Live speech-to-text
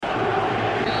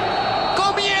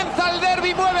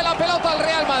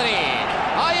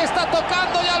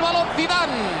tocando ya el balón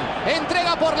Zidane.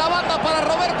 Entrega por la banda para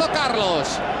Roberto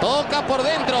Carlos. Toca por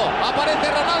dentro.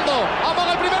 Aparece Ronaldo.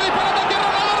 Amaga el primer disparo. ¡Atención,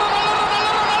 Ronaldo!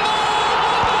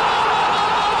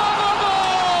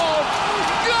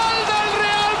 ¡Gol del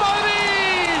Real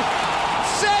Madrid!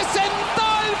 Se sentó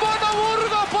el Bono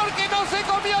Burgos porque no se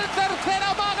comió el tercer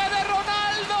amague de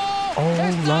Ronaldo.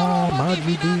 Hola,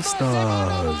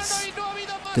 Madridistas.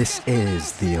 This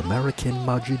is the American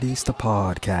Madridista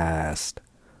Podcast.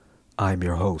 I'm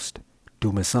your host,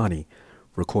 Dumasani,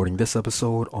 recording this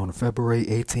episode on February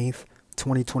 18th,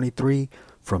 2023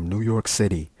 from New York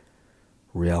City.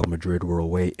 Real Madrid were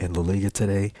away in the Liga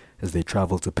today as they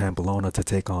traveled to Pamplona to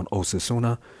take on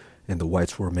Osasuna, and the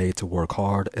Whites were made to work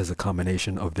hard as a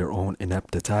combination of their own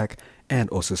inept attack and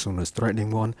Osasuna's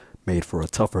threatening one made for a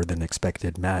tougher than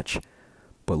expected match.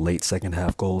 But late second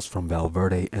half goals from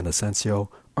Valverde and Asensio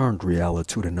earned Real a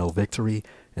 2-0 victory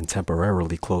and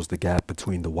temporarily closed the gap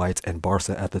between the Whites and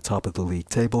Barca at the top of the league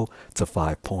table to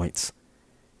 5 points.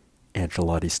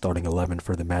 Ancelotti's starting 11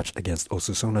 for the match against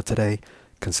Osasuna today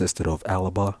consisted of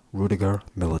Alaba, Rudiger,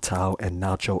 Militao, and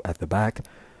Nacho at the back,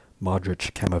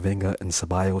 Modric, Camavinga, and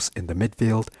Ceballos in the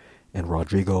midfield, and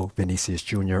Rodrigo, Vinicius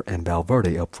Jr., and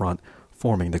Valverde up front,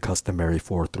 forming the customary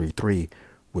 4-3-3,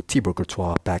 with Thibaut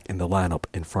Courtois back in the lineup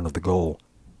in front of the goal.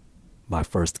 My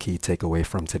first key takeaway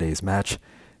from today's match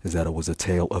is that it was a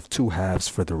tale of two halves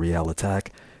for the Real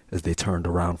attack, as they turned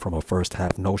around from a first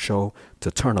half no-show to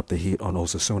turn up the heat on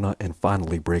Osasuna and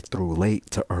finally break through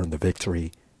late to earn the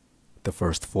victory. The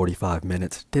first 45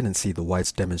 minutes didn't see the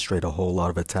Whites demonstrate a whole lot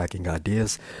of attacking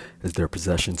ideas, as their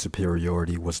possession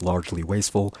superiority was largely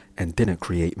wasteful and didn't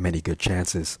create many good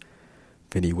chances.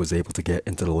 Vinny was able to get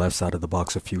into the left side of the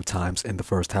box a few times in the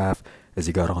first half as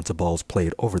he got onto balls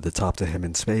played over the top to him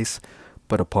in space,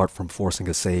 but apart from forcing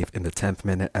a save in the 10th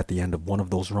minute at the end of one of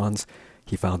those runs,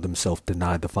 he found himself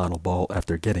denied the final ball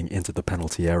after getting into the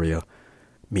penalty area.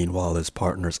 Meanwhile, his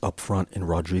partners up front in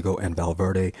Rodrigo and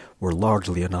Valverde were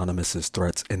largely anonymous as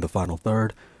threats in the final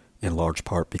third, in large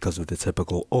part because of the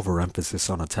typical overemphasis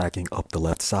on attacking up the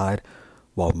left side,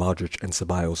 while Modric and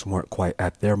Ceballos weren't quite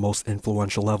at their most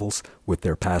influential levels with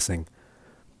their passing.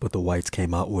 But the Whites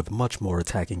came out with much more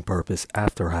attacking purpose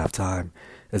after halftime,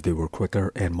 as they were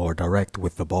quicker and more direct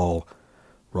with the ball.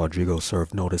 Rodrigo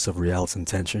served notice of Real's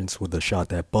intentions with a shot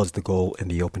that buzzed the goal in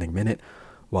the opening minute,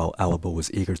 while Alaba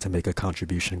was eager to make a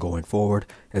contribution going forward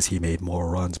as he made more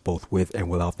runs both with and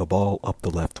without the ball up the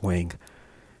left wing.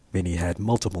 Vinny had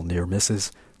multiple near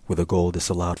misses, with a goal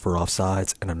disallowed for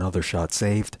offsides and another shot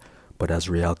saved, but as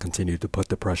Real continued to put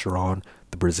the pressure on,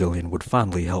 the Brazilian would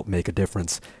finally help make a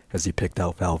difference as he picked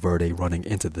out Valverde running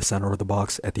into the center of the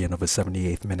box at the end of a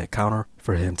 78th minute counter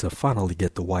for him to finally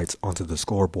get the Whites onto the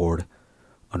scoreboard.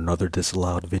 Another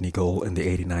disallowed Vinny goal in the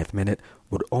 89th minute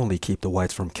would only keep the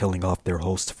Whites from killing off their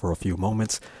hosts for a few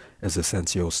moments, as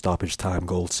Asensio's stoppage time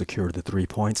goal secured the 3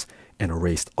 points and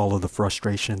erased all of the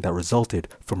frustration that resulted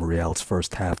from Real's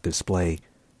first half display.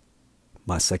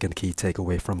 My second key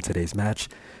takeaway from today's match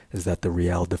is that the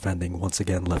Real defending once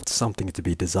again left something to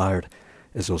be desired,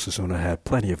 as Osasuna had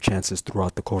plenty of chances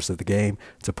throughout the course of the game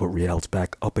to put Real's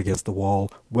back up against the wall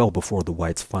well before the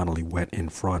Whites finally went in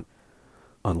front.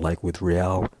 Unlike with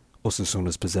Real,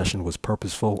 Osasuna's possession was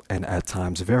purposeful and at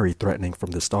times very threatening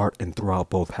from the start and throughout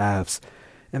both halves,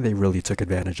 and they really took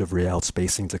advantage of Real's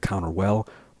spacing to counter well,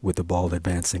 with the ball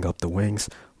advancing up the wings,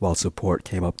 while support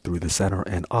came up through the center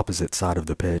and opposite side of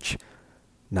the pitch.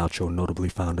 Nacho notably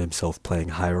found himself playing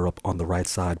higher up on the right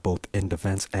side both in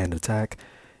defense and attack,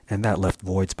 and that left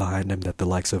voids behind him that the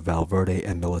likes of Valverde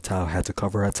and Militao had to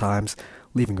cover at times,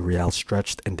 leaving Real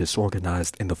stretched and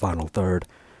disorganized in the final third.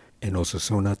 And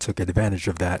Osasuna took advantage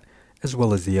of that, as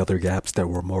well as the other gaps that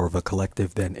were more of a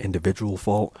collective than individual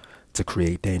fault, to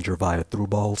create danger via through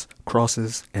balls,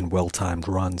 crosses, and well-timed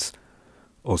runs.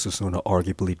 Osasuna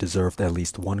arguably deserved at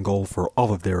least one goal for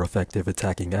all of their effective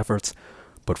attacking efforts,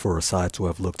 but for a side to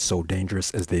have looked so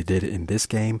dangerous as they did in this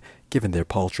game, given their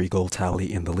paltry goal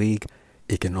tally in the league,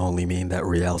 it can only mean that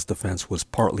Real's defense was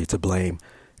partly to blame,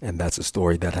 and that's a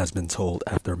story that has been told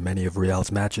after many of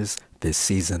Real's matches this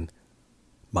season.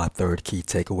 My third key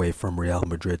takeaway from Real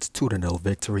Madrid's 2-0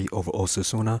 victory over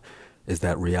Osasuna is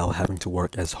that Real having to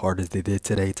work as hard as they did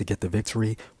today to get the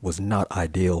victory was not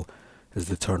ideal, as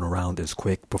the turnaround is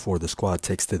quick before the squad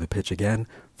takes to the pitch again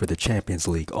for the Champions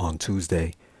League on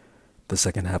Tuesday. The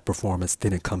second half performance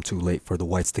didn't come too late for the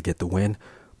Whites to get the win,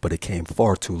 but it came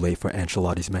far too late for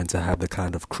Ancelotti's men to have the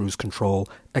kind of cruise control,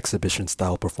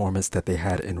 exhibition-style performance that they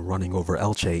had in running over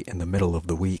Elche in the middle of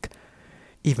the week.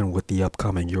 Even with the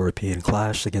upcoming European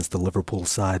clash against the Liverpool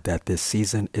side that this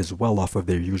season is well off of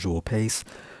their usual pace,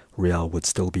 Real would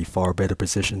still be far better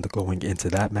positioned going into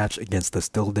that match against a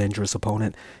still dangerous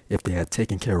opponent if they had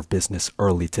taken care of business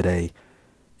early today.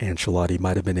 Ancelotti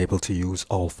might have been able to use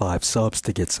all 5 subs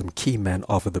to get some key men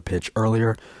off of the pitch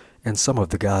earlier, and some of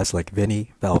the guys like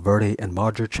Vini, Valverde, and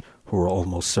Modric, who were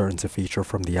almost certain to feature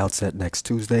from the outset next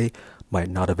Tuesday, might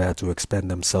not have had to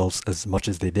expend themselves as much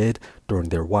as they did during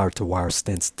their wire-to-wire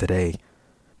stints today.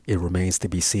 It remains to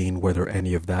be seen whether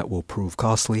any of that will prove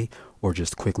costly or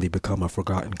just quickly become a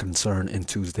forgotten concern in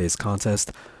Tuesday's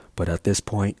contest, but at this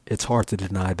point, it's hard to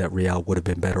deny that Real would have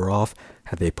been better off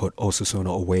had they put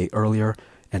Osasuna away earlier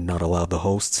and not allowed the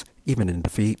hosts, even in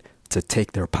defeat, to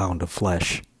take their pound of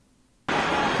flesh.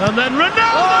 And then Ronaldo!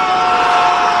 Oh!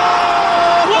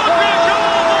 What a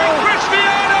goal by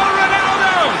Cristiano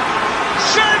Ronaldo!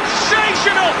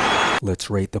 Sensational! Let's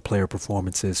rate the player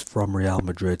performances from Real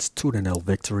Madrid's 2-0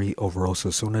 victory over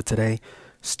Osasuna today.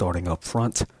 Starting up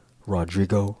front,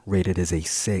 Rodrigo rated as a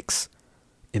 6.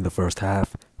 In the first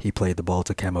half, he played the ball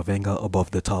to Camavinga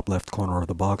above the top left corner of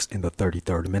the box in the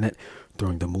 33rd minute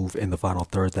during the move in the final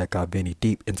third that got Vini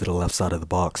deep into the left side of the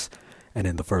box. And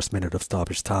in the first minute of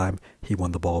stoppage time, he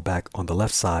won the ball back on the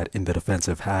left side in the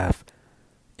defensive half.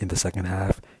 In the second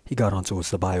half, he got onto a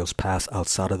Ceballos pass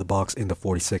outside of the box in the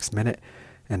 46th minute,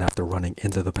 and after running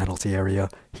into the penalty area,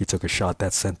 he took a shot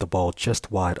that sent the ball just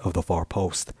wide of the far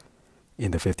post.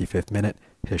 In the 55th minute,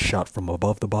 his shot from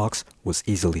above the box was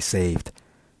easily saved.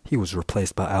 He was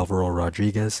replaced by Alvaro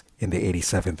Rodriguez in the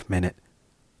 87th minute.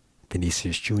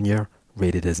 Vinicius Jr.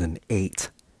 rated as an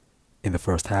 8. In the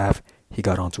first half, he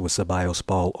got onto a Ceballos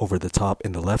ball over the top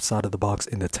in the left side of the box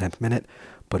in the 10th minute,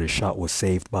 but his shot was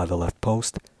saved by the left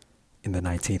post. In the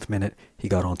 19th minute, he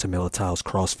got onto Militao's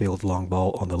crossfield long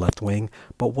ball on the left wing,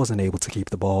 but wasn't able to keep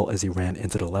the ball as he ran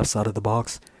into the left side of the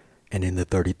box. And in the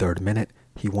 33rd minute,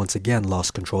 he once again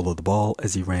lost control of the ball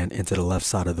as he ran into the left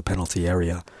side of the penalty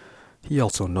area. He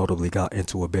also notably got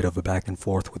into a bit of a back and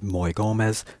forth with Moy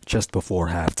Gomez just before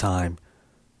halftime.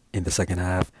 In the second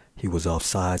half, he was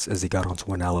offsides as he got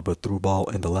onto an Alaba through ball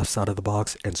in the left side of the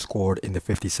box and scored in the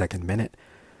 52nd minute.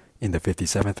 In the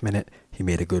 57th minute, he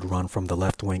made a good run from the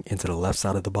left wing into the left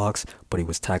side of the box, but he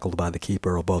was tackled by the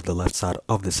keeper above the left side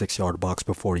of the 6-yard box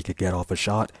before he could get off a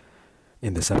shot.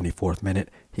 In the 74th minute,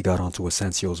 he got onto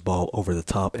Asensio's ball over the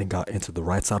top and got into the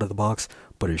right side of the box,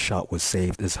 but his shot was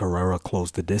saved as Herrera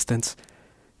closed the distance.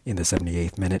 In the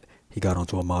 78th minute, he got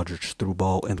onto a Modric through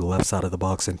ball in the left side of the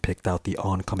box and picked out the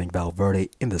oncoming Valverde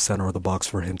in the center of the box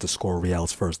for him to score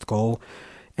Real's first goal.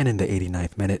 And in the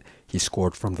 89th minute, he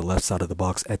scored from the left side of the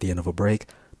box at the end of a break,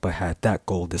 but had that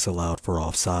goal disallowed for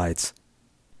offsides.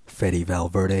 Fede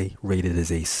Valverde rated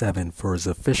as a 7 for his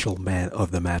official man of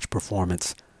the match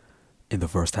performance. In the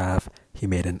first half, he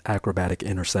made an acrobatic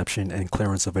interception and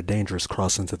clearance of a dangerous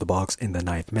cross into the box in the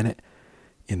 9th minute.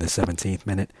 In the 17th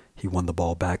minute, he won the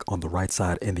ball back on the right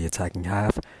side in the attacking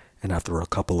half, and after a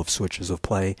couple of switches of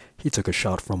play, he took a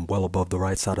shot from well above the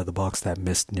right side of the box that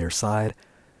missed near side.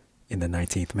 In the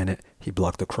 19th minute, he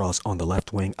blocked a cross on the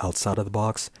left wing outside of the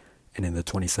box, and in the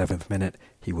 27th minute,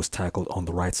 he was tackled on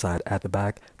the right side at the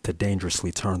back to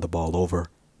dangerously turn the ball over.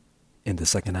 In the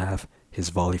second half, his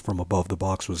volley from above the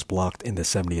box was blocked in the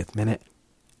 70th minute.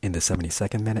 In the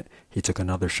 72nd minute, he took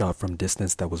another shot from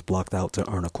distance that was blocked out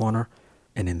to earn a corner.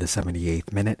 And in the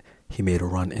 78th minute, he made a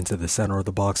run into the center of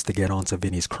the box to get onto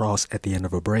Vini's cross at the end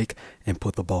of a break and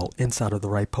put the ball inside of the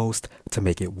right post to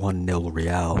make it 1-0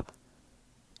 Real.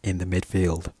 In the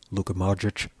midfield, Luka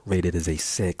Modric rated as a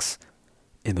 6.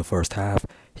 In the first half,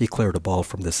 he cleared a ball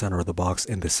from the center of the box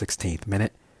in the 16th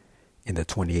minute. In the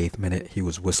 28th minute, he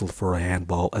was whistled for a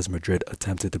handball as Madrid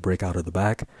attempted to break out of the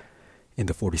back. In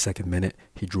the 42nd minute,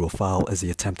 he drew a foul as he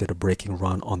attempted a breaking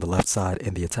run on the left side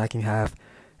in the attacking half.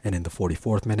 And in the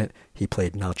 44th minute, he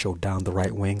played Nacho down the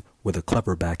right wing with a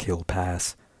clever backheel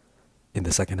pass. In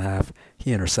the second half,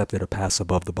 he intercepted a pass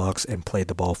above the box and played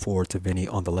the ball forward to Vini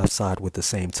on the left side with the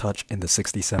same touch in the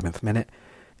 67th minute.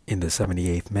 In the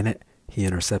 78th minute, he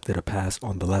intercepted a pass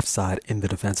on the left side in the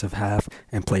defensive half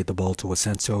and played the ball to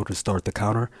Asensio to start the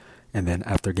counter. And then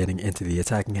after getting into the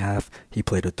attacking half, he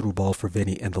played a through ball for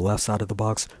Vini in the left side of the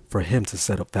box for him to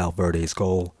set up Valverde's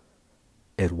goal.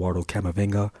 Eduardo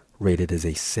Camavinga rated as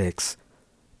a 6.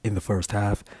 In the first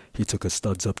half, he took a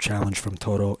studs-up challenge from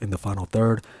Toto in the final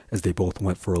third as they both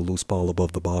went for a loose ball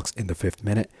above the box in the 5th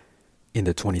minute. In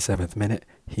the 27th minute,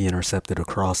 he intercepted a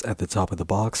cross at the top of the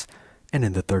box, and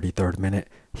in the 33rd minute,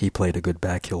 he played a good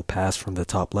backheel pass from the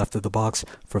top left of the box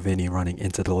for Vini running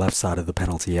into the left side of the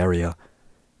penalty area.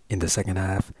 In the second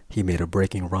half, he made a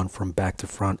breaking run from back to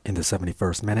front in the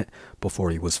 71st minute before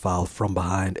he was fouled from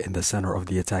behind in the center of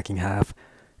the attacking half.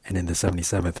 and in the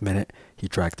 77th minute, he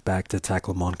tracked back to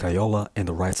tackle Moncayola in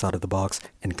the right side of the box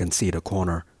and concede a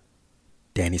corner.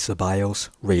 Dani Ceballos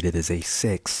rated as a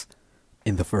 6.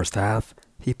 In the first half,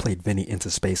 he played Vinny into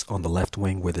space on the left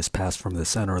wing with his pass from the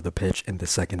center of the pitch in the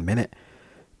 2nd minute.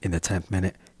 In the 10th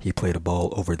minute, he played a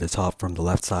ball over the top from the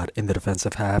left side in the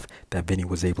defensive half that Vinny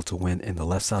was able to win in the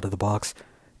left side of the box,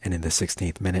 and in the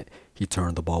 16th minute, he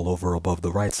turned the ball over above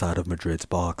the right side of Madrid's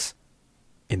box.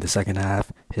 In the second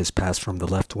half, his pass from the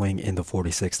left wing in the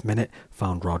 46th minute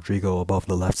found Rodrigo above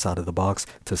the left side of the box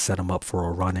to set him up for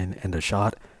a run-in and a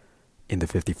shot. In the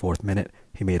 54th minute,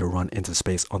 he made a run into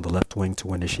space on the left wing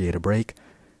to initiate a break,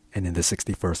 and in the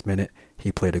 61st minute,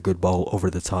 he played a good ball over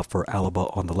the top for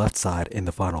Alaba on the left side in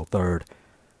the final third.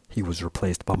 He was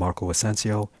replaced by Marco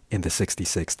Asensio in the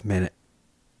 66th minute.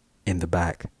 In the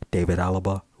back, David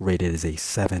Alaba rated as a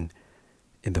 7.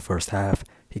 In the first half,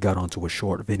 he got onto a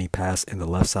short Vinny pass in the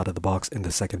left side of the box in the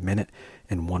 2nd minute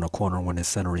and won a corner when his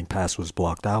centering pass was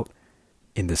blocked out.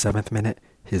 In the 7th minute,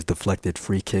 his deflected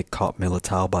free kick caught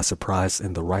Militao by surprise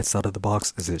in the right side of the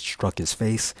box as it struck his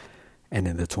face, and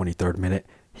in the 23rd minute,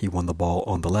 he won the ball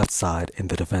on the left side in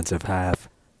the defensive half.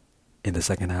 In the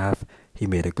second half, he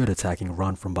made a good attacking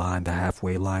run from behind the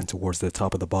halfway line towards the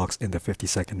top of the box in the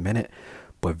 52nd minute,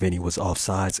 but Vinny was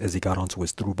offsides as he got onto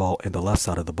his through ball in the left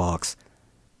side of the box.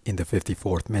 In the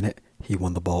 54th minute, he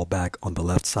won the ball back on the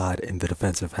left side in the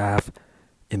defensive half.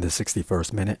 In the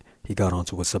 61st minute, he got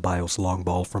onto a Ceballos long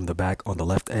ball from the back on the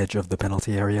left edge of the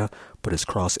penalty area, but his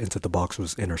cross into the box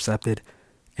was intercepted.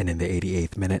 And in the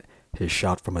 88th minute, his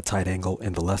shot from a tight angle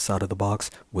in the left side of the box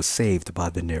was saved by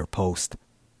the near post.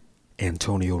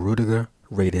 Antonio Rudiger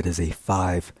rated as a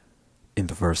 5. In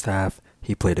the first half,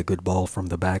 he played a good ball from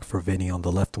the back for Vinny on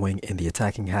the left wing in the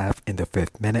attacking half in the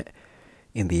 5th minute.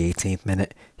 In the 18th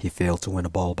minute, he failed to win a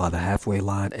ball by the halfway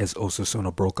line as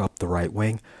Osasuna broke up the right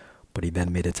wing, but he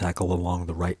then made a tackle along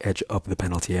the right edge of the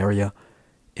penalty area.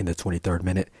 In the 23rd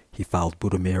minute, he fouled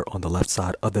Budimir on the left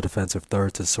side of the defensive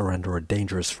third to surrender a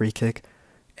dangerous free kick,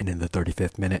 and in the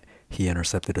 35th minute, he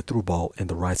intercepted a through ball in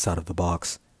the right side of the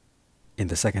box. In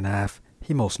the second half,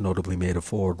 he most notably made a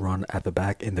forward run at the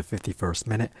back in the 51st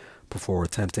minute before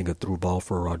attempting a through ball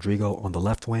for Rodrigo on the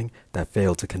left wing that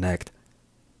failed to connect.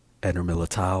 Eder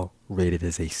Militao rated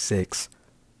as a 6.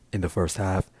 In the first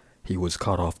half, he was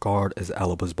caught off guard as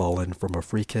Alaba's ball in from a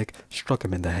free kick struck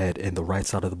him in the head in the right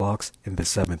side of the box in the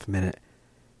 7th minute.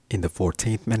 In the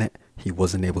 14th minute, he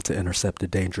wasn't able to intercept a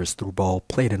dangerous through ball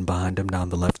played in behind him down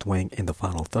the left wing in the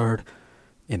final third.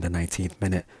 In the 19th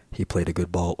minute, he played a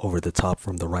good ball over the top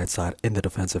from the right side in the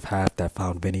defensive half that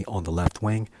found Vinny on the left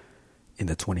wing. In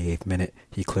the 28th minute,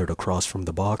 he cleared a cross from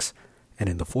the box, and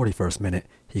in the 41st minute,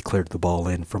 he cleared the ball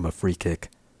in from a free kick.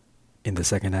 In the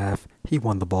second half, he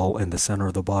won the ball in the center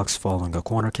of the box following a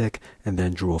corner kick and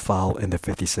then drew a foul in the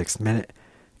 56th minute,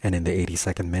 and in the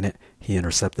 82nd minute, he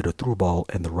intercepted a through ball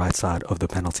in the right side of the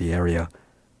penalty area.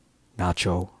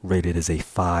 Nacho rated as a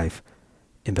 5.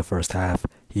 In the first half,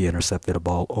 he intercepted a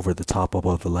ball over the top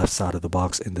above the left side of the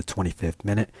box in the 25th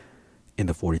minute. In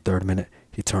the 43rd minute,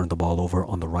 he turned the ball over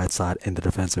on the right side in the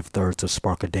defensive third to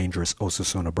spark a dangerous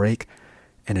Osasuna break,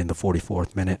 and in the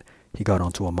 44th minute, he got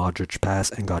onto a Modric pass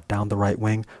and got down the right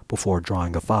wing before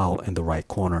drawing a foul in the right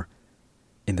corner.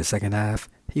 In the second half,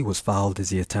 he was fouled as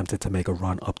he attempted to make a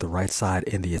run up the right side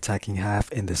in the attacking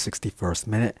half in the 61st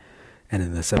minute, and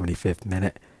in the 75th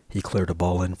minute, he cleared a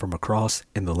ball in from a cross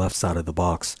in the left side of the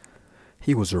box.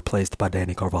 He was replaced by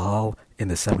Dani Carvajal in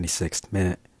the 76th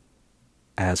minute.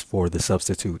 As for the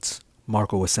substitutes,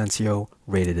 Marco Asensio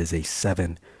rated as a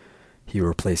 7. He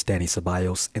replaced Dani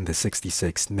Ceballos in the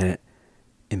 66th minute.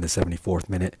 In the 74th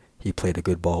minute, he played a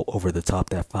good ball over the top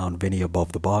that found Vinny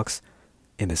above the box.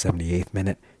 In the 78th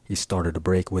minute, he started a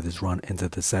break with his run into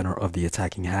the center of the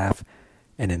attacking half,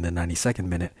 and in the 92nd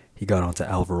minute, he got onto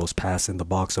Alvaro's pass in the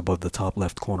box above the top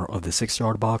left corner of the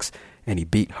 6-yard box, and he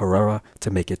beat Herrera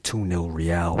to make it 2-0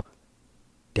 Real.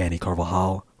 Dani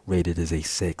Carvajal rated as a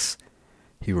 6.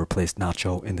 He replaced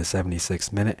Nacho in the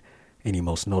 76th minute, and he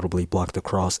most notably blocked a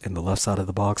cross in the left side of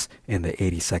the box in the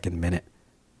 82nd minute.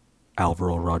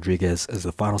 Alvaro Rodriguez, as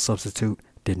the final substitute,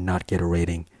 did not get a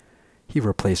rating. He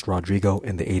replaced Rodrigo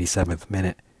in the 87th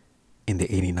minute. In the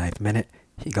 89th minute,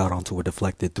 he got onto a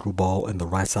deflected through ball in the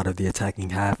right side of the attacking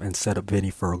half and set up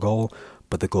Vinny for a goal,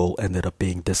 but the goal ended up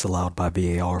being disallowed by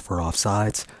VAR for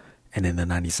offsides. And in the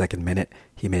 92nd minute,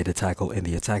 he made a tackle in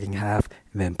the attacking half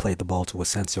and then played the ball to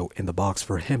Asensio in the box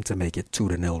for him to make it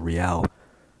 2-0 Real.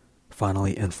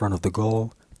 Finally, in front of the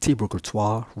goal, Thibaut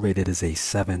Courtois rated as a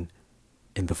 7.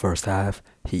 In the first half,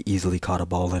 he easily caught a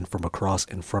ball in from a cross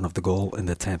in front of the goal in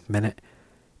the 10th minute.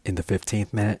 In the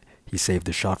 15th minute, he saved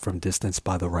a shot from distance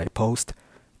by the right post.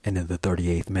 and in the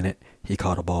 38th minute, he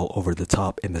caught a ball over the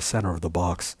top in the center of the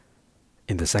box.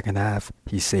 In the second half,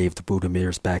 he saved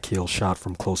Budamir's backheel shot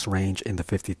from close range in the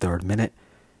 53rd minute.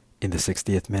 In the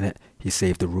 60th minute, he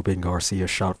saved the Ruben Garcia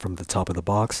shot from the top of the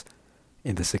box.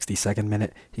 In the 62nd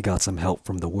minute, he got some help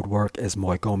from the woodwork as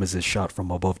Moy Gomez's shot from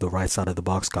above the right side of the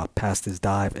box got past his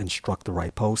dive and struck the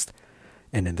right post.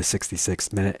 And in the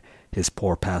 66th minute, his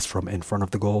poor pass from in front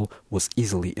of the goal was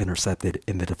easily intercepted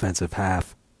in the defensive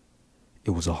half.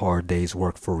 It was a hard day's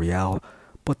work for Real,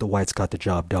 but the Whites got the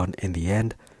job done in the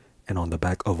end, and on the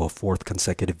back of a fourth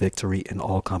consecutive victory in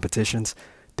all competitions,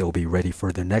 they'll be ready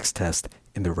for their next test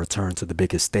in their return to the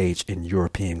biggest stage in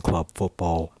European club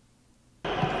football.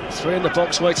 Three in the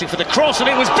box waiting for the cross, and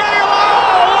it was Bale!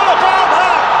 Oh, what about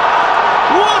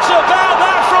that? What about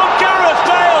that from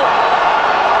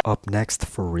Gareth Bale? Up next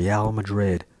for Real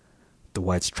Madrid, the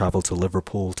Whites travel to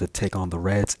Liverpool to take on the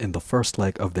Reds in the first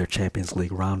leg of their Champions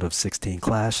League round of 16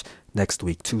 clash next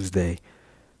week Tuesday.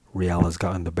 Real has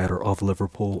gotten the better of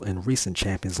Liverpool in recent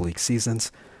Champions League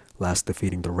seasons, last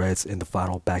defeating the Reds in the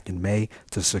final back in May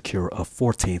to secure a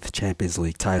 14th Champions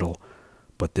League title.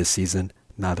 But this season,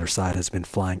 neither side has been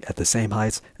flying at the same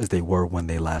heights as they were when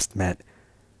they last met.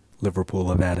 Liverpool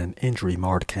have had an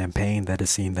injury-marred campaign that has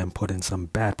seen them put in some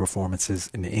bad performances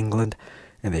in England,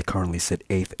 and they currently sit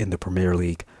 8th in the Premier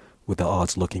League, with the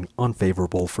odds looking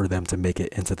unfavorable for them to make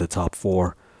it into the top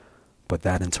 4. But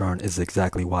that in turn is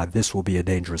exactly why this will be a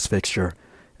dangerous fixture,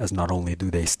 as not only do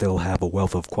they still have a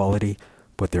wealth of quality,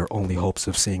 but their only hopes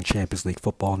of seeing Champions League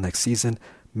football next season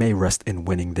may rest in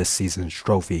winning this season's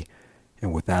trophy.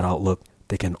 And with that outlook,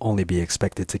 they can only be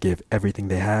expected to give everything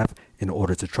they have in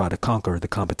order to try to conquer the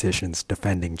competition's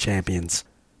defending champions.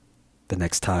 The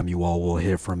next time you all will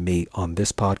hear from me on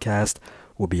this podcast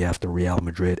will be after Real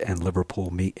Madrid and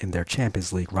Liverpool meet in their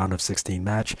Champions League round of 16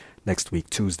 match next week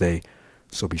Tuesday.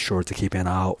 So be sure to keep an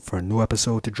eye out for a new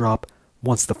episode to drop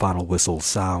once the final whistle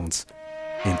sounds.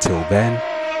 Until then,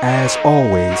 as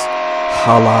always,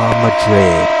 Hala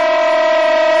Madrid.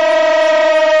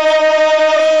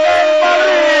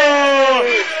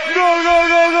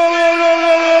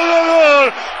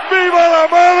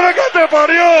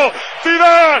 Parió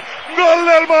Zidane, gol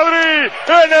del Madrid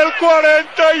en el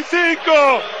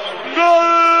 45,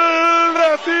 gol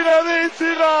de Zinedine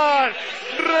Zidane,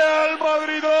 Real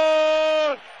Madrid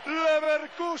 2,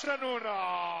 Leverkusen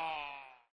 1.